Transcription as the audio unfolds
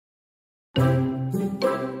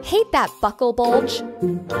Hate that buckle bulge?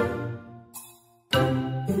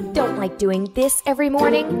 Don't like doing this every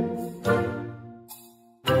morning?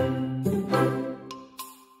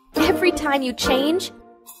 Every time you change?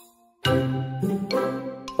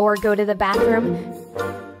 Or go to the bathroom?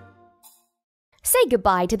 Say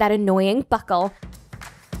goodbye to that annoying buckle.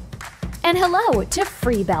 And hello to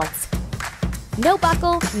free belts. No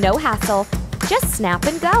buckle, no hassle. Just snap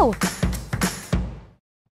and go.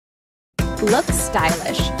 Look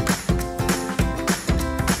stylish.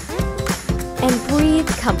 And breathe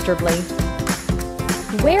comfortably.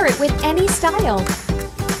 Wear it with any style.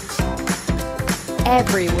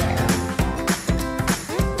 Everywhere.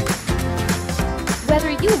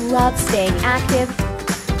 Whether you love staying active,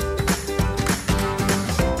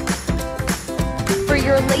 for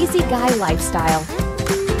your lazy guy lifestyle,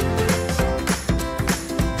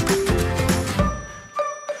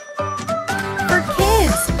 for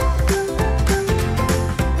kids,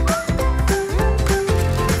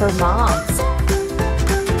 for moms,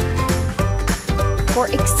 for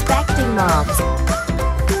expecting moms,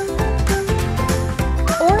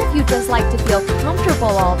 or if you just like to feel comfortable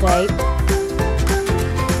all day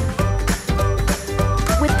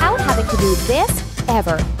without having to do this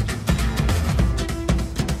ever.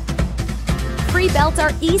 Free belts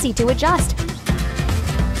are easy to adjust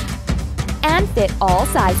and fit all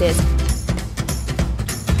sizes.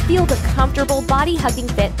 Feel the comfortable body-hugging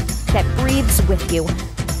fit that breathes with you.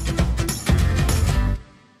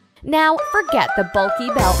 Now forget the bulky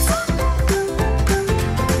belts.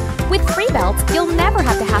 With free belts, you'll never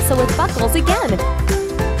have to hassle with buckles again.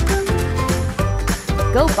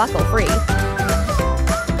 Go buckle free.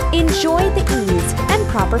 Enjoy the ease and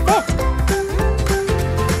proper fit.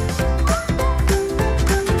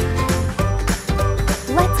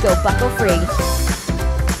 Let's go buckle free.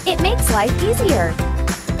 It makes life easier.